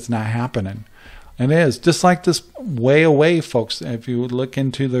of think it's not happening. And it is. Just like this Way Away folks, if you look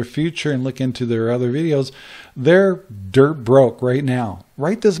into their future and look into their other videos, they're dirt broke right now,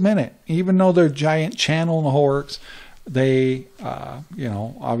 right this minute. Even though they're giant channel and the whole works, they,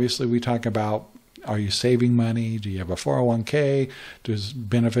 obviously we talk about, are you saving money? Do you have a 401k? There's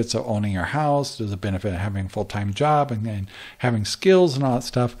benefits of owning your house. There's a benefit of having a full-time job and having skills and all that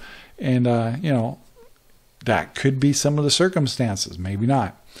stuff. And, that could be some of the circumstances, maybe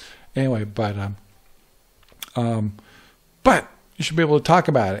not. Anyway, but you should be able to talk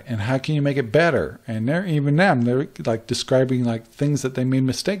about it, and how can you make it better? And they're like describing like things that they made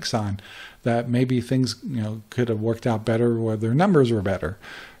mistakes on, that maybe things could have worked out better where their numbers were better.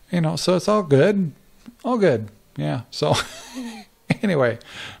 So it's all good, yeah. So anyway,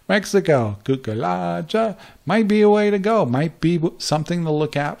 Mexico, Cucaracha might be a way to go, might be something to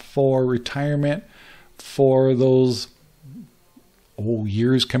look at for retirement. For those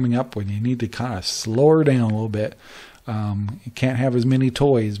years coming up when you need to kind of slow her down a little bit. You can't have as many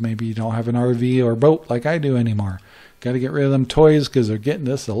toys. Maybe you don't have an RV or boat like I do anymore. Got to get rid of them toys because they're getting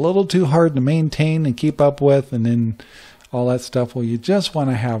this a little too hard to maintain and keep up with, and then all that stuff. Well, you just want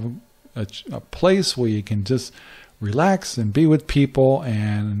to have a place where you can just relax and be with people,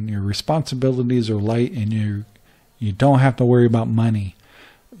 and your responsibilities are light, and you don't have to worry about money.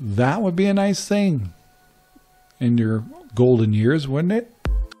 That would be a nice thing in your golden years, wouldn't it?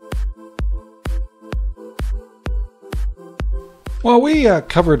 Well, we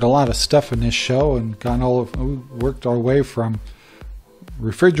covered a lot of stuff in this show and we worked our way from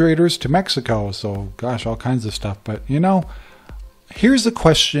refrigerators to Mexico. So, gosh, all kinds of stuff. But, here's a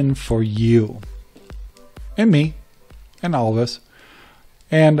question for you and me and all of us.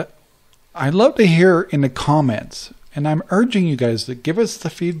 And I'd love to hear in the comments. And I'm urging you guys to give us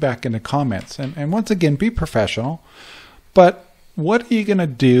the feedback in the comments. And once again, be professional. But what are you going to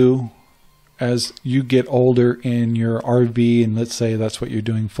do as you get older in your RV, and let's say that's what you're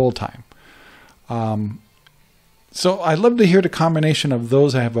doing full time? So I'd love to hear the combination of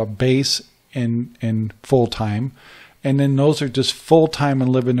those that have a base in full time, and then those are just full time and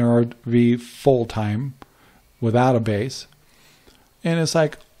live in their RV full time without a base. And it's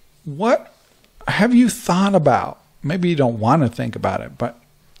like, what have you thought about? Maybe you don't want to think about it, but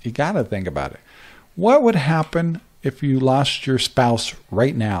you got to think about it. What would happen if you lost your spouse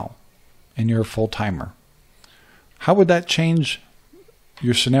right now and you're a full-timer? How would that change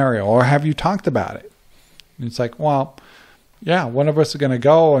your scenario? Or have you talked about it? And it's like, well, yeah, one of us is going to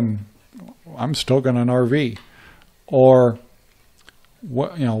go and I'm still going to an RV. Or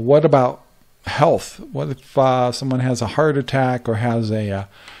what about health? What if someone has a heart attack or has a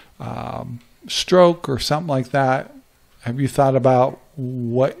stroke or something like that? Have you thought about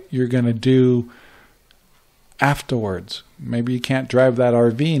what you're going to do afterwards? Maybe you can't drive that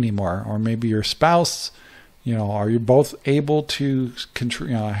RV anymore, or maybe your spouse, are you both able to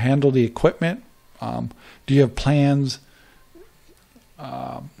handle the equipment? Do you have plans?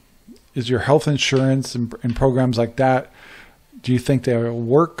 Is your health insurance and programs like that, do you think they will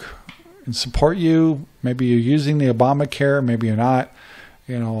work and support you? Maybe you're using the Obamacare, maybe you're not.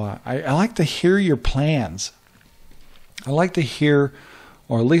 I like to hear your plans. I like to hear,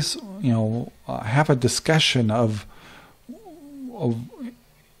 or at least, have a discussion of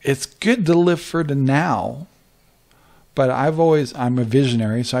it's good to live for the now, but I'm a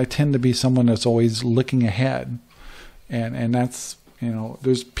visionary, so I tend to be someone that's always looking ahead. And that's,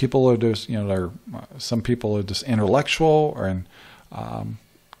 there's people are just, some people are just intellectual or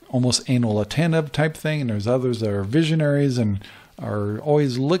almost anal attentive type thing. And there's others that are visionaries and are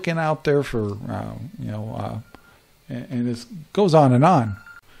always looking out there for, and it goes on and on.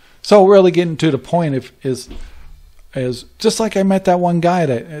 So really getting to the point is just like I met that one guy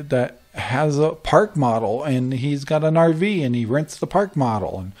that has a park model and he's got an RV and he rents the park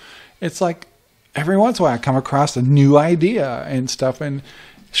model. And it's like every once in a while I come across a new idea and stuff, and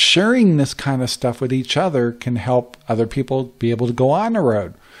sharing this kind of stuff with each other can help other people be able to go on the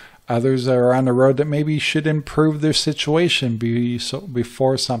road. Others that are on the road that maybe should improve their situation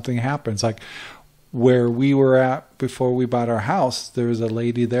before something happens. Like where we were at before we bought our house, there was a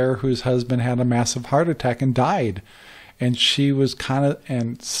lady there whose husband had a massive heart attack and died. And she was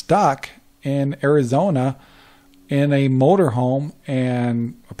stuck in Arizona in a motorhome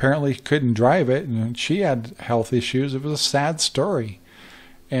and apparently couldn't drive it. And she had health issues. It was a sad story.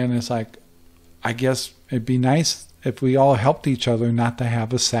 And it's like, I guess it'd be nice if we all helped each other not to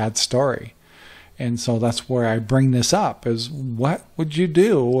have a sad story. And so that's where I bring this up, is what would you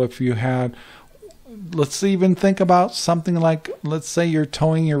do if you had, let's even think about something like, let's say you're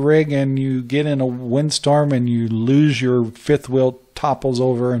towing your rig and you get in a windstorm and you lose your fifth wheel, topples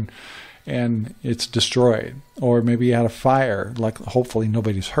over and it's destroyed. Or maybe you had a fire, like hopefully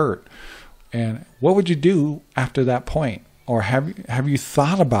nobody's hurt. And what would you do after that point? Or have you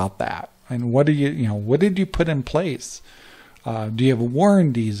thought about that? And what did you put in place? Do you have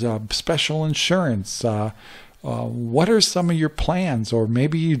warranties, special insurance? What are some of your plans? Or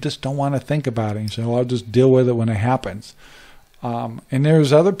maybe you just don't want to think about it. You say, well, I'll just deal with it when it happens. And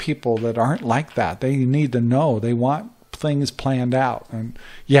there's other people that aren't like that. They need to know. They want things planned out. And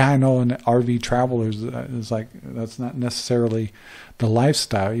yeah, I know an RV traveler is like, that's not necessarily the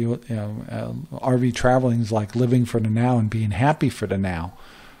lifestyle. RV traveling is like living for the now and being happy for the now.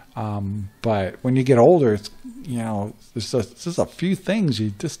 But when you get older, it's, there's just a few things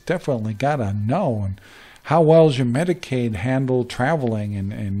you just definitely got to know. And how well is your Medicaid handle traveling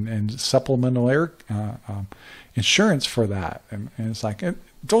and supplemental air insurance for that? And it's like,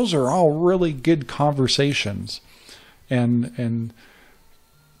 those are all really good conversations. And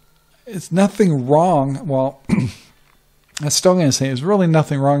it's nothing wrong. Well, I'm still going to say it's really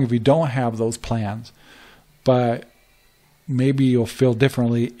nothing wrong if you don't have those plans, but maybe you'll feel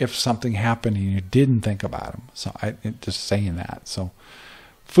differently if something happened and you didn't think about them. So just saying that. So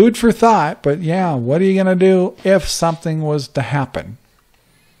food for thought, but yeah, what are you going to do if something was to happen?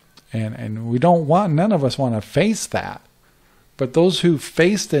 And we don't want, none of us want to face that. But those who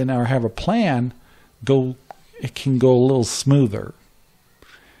faced it or have a plan, it can go a little smoother.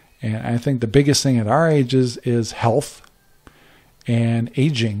 And I think the biggest thing at our ages is health and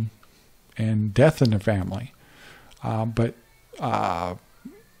aging and death in the family. But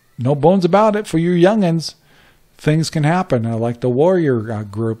no bones about it for you youngins. Things can happen. Like the Warrior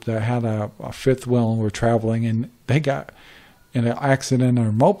group that had a fifth wheel and were traveling, and they got in an accident on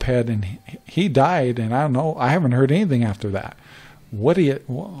a moped, and he died. And I don't know. I haven't heard anything after that.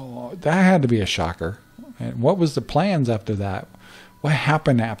 That had to be a shocker. And what was the plans after that? What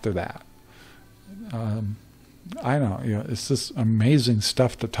happened after that? I don't know. It's just amazing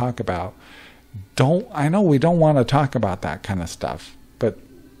stuff to talk about. I know we don't want to talk about that kind of stuff, but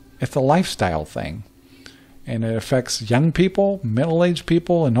it's a lifestyle thing, and it affects young people, middle-aged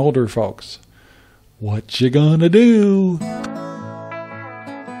people, and older folks. What you gonna do?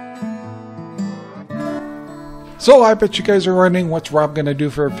 So I bet you guys are wondering, what's Rob gonna do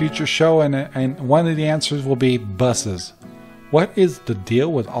for a future show? And one of the answers will be buses. What is the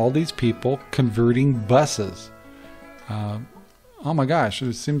deal with all these people converting buses? Oh my gosh,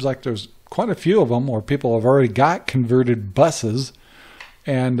 it seems like there's quite a few of them where people have already got converted buses,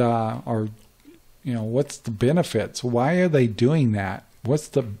 and what's the benefits? Why are they doing that? What's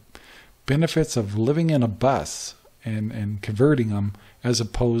the benefits of living in a bus and converting them as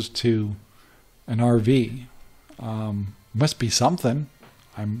opposed to an RV? Must be something.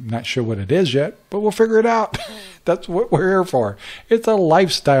 I'm not sure what it is yet, but we'll figure it out. That's what we're here for. It's a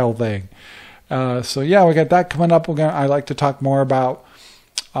lifestyle thing. So yeah, we got that coming up. I like to talk more about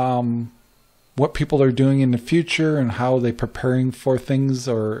what people are doing in the future and how they're preparing for things,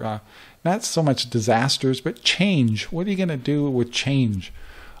 or not so much disasters, but change. What are you going to do with change?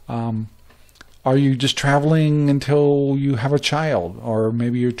 Are you just traveling until you have a child? Or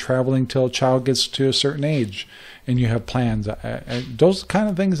maybe you're traveling till a child gets to a certain age and you have plans. Those kind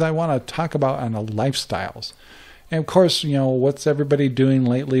of things I want to talk about on the lifestyles. And of course, what's everybody doing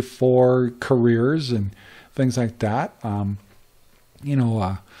lately for careers and things like that.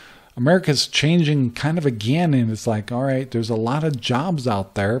 America's changing kind of again, and it's like, all right, there's a lot of jobs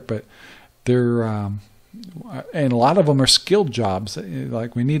out there, but and a lot of them are skilled jobs.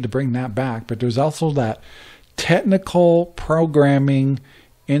 Like, we need to bring that back. But there's also that technical programming,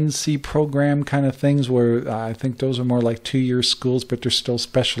 NC program kind of things where I think those are more like 2-year schools, but they're still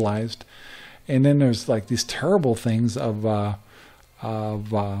specialized. And then there's like these terrible things of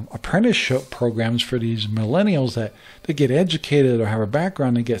apprenticeship programs for these millennials that they get educated or have a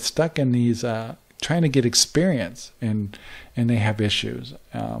background and get stuck in these trying to get experience, and they have issues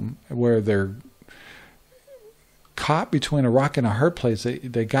where they're caught between a rock and a hard place.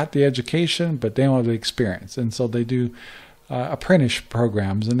 They got the education, but they don't have the experience, and so they do apprentice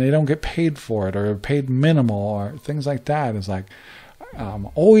programs, and they don't get paid for it, or paid minimal, or things like that. It's like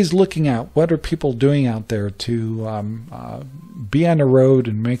always looking at what are people doing out there to be on the road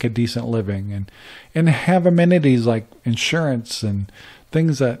and make a decent living, and have amenities like insurance and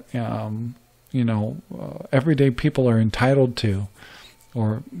things that everyday people are entitled to,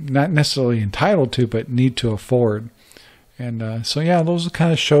 or not necessarily entitled to, but need to afford. And so yeah, those are the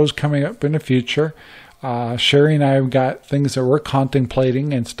kind of shows coming up in the future. Sherry and I have got things that we're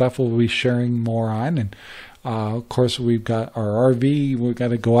contemplating and stuff we'll be sharing more on. And of course, we've got our RV. We've got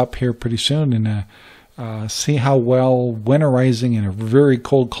to go up here pretty soon and see how well winterizing in a very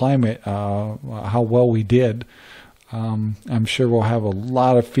cold climate, how well we did. I'm sure we'll have a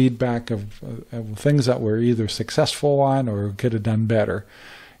lot of feedback of things that we're either successful on or could have done better.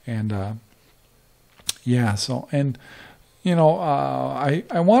 And yeah, so, and I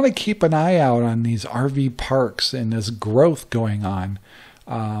want to keep an eye out on these RV parks and this growth going on.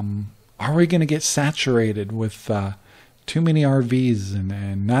 Are we going to get saturated with too many RVs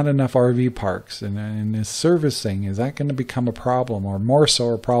and not enough RV parks? And this servicing, is that going to become a problem, or more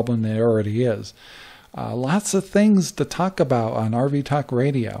so a problem than it already is? Lots of things to talk about on RV Talk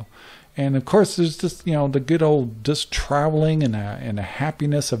Radio. And of course, there's just, the good old just traveling and the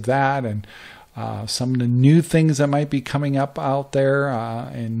happiness of that, and some of the new things that might be coming up out there,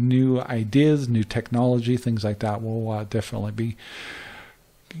 and new ideas, new technology, things like that. We'll definitely be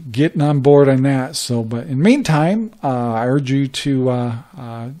getting on board on that. So, but in the meantime, I urge you to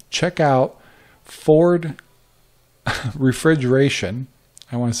check out Ford Refrigeration.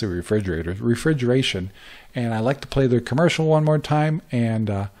 I want to say refrigerators, Refrigeration. And I'd like to play their commercial one more time and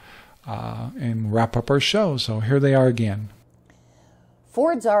wrap up our show. So here they are again.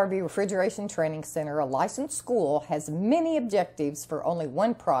 Ford's RV Refrigeration Training Center, a licensed school, has many objectives for only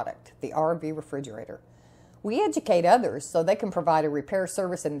one product, the RV refrigerator. We educate others so they can provide a repair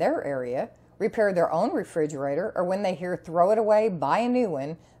service in their area, repair their own refrigerator, or when they hear throw it away, buy a new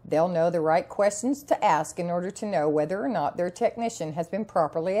one, they'll know the right questions to ask in order to know whether or not their technician has been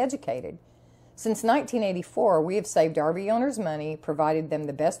properly educated. Since 1984, we have saved RV owners money, provided them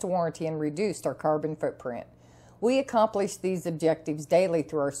the best warranty, and reduced our carbon footprint. We accomplish these objectives daily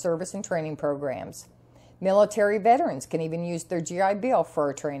through our service and training programs. Military veterans can even use their GI Bill for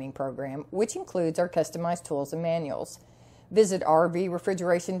our training program, which includes our customized tools and manuals. Visit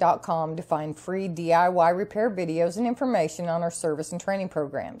RVrefrigeration.com to find free DIY repair videos and information on our service and training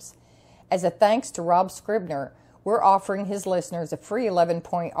programs. As a thanks to Rob Scribner, we're offering his listeners a free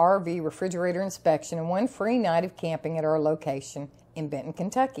 11-point RV refrigerator inspection and one free night of camping at our location in Benton,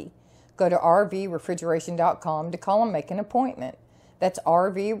 Kentucky. Go to RVrefrigeration.com to call and make an appointment. That's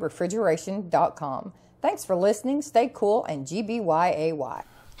RVrefrigeration.com. Thanks for listening. Stay cool and GBYAY.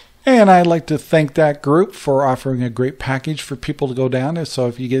 And I'd like to thank that group for offering a great package for people to go down there. So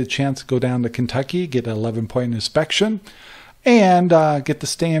if you get a chance to go down to Kentucky, get an 11-point inspection, and get to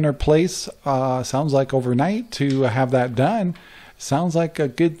stay in their place, sounds like overnight, to have that done. Sounds like a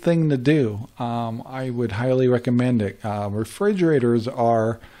good thing to do. I would highly recommend it. Refrigerators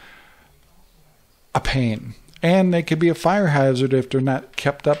are a pain, and they could be a fire hazard if they're not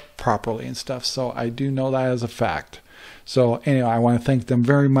kept up properly and stuff. So I do know that as a fact. So anyway, I want to thank them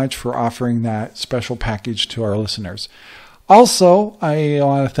very much for offering that special package to our listeners. Also, I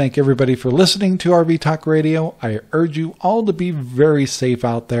want to thank everybody for listening to RV Talk Radio. I urge you all to be very safe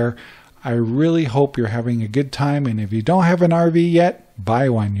out there. I really hope you're having a good time, and if you don't have an RV yet, buy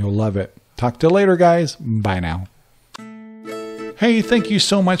one. You'll love it. Talk to you later, guys. Bye now. Hey, thank you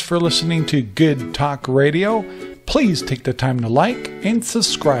so much for listening to Good Talk Radio. Please take the time to like and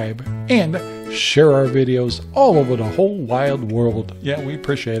subscribe and share our videos all over the whole wide world. Yeah, we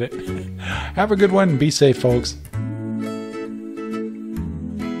appreciate it. Have a good one and be safe, folks.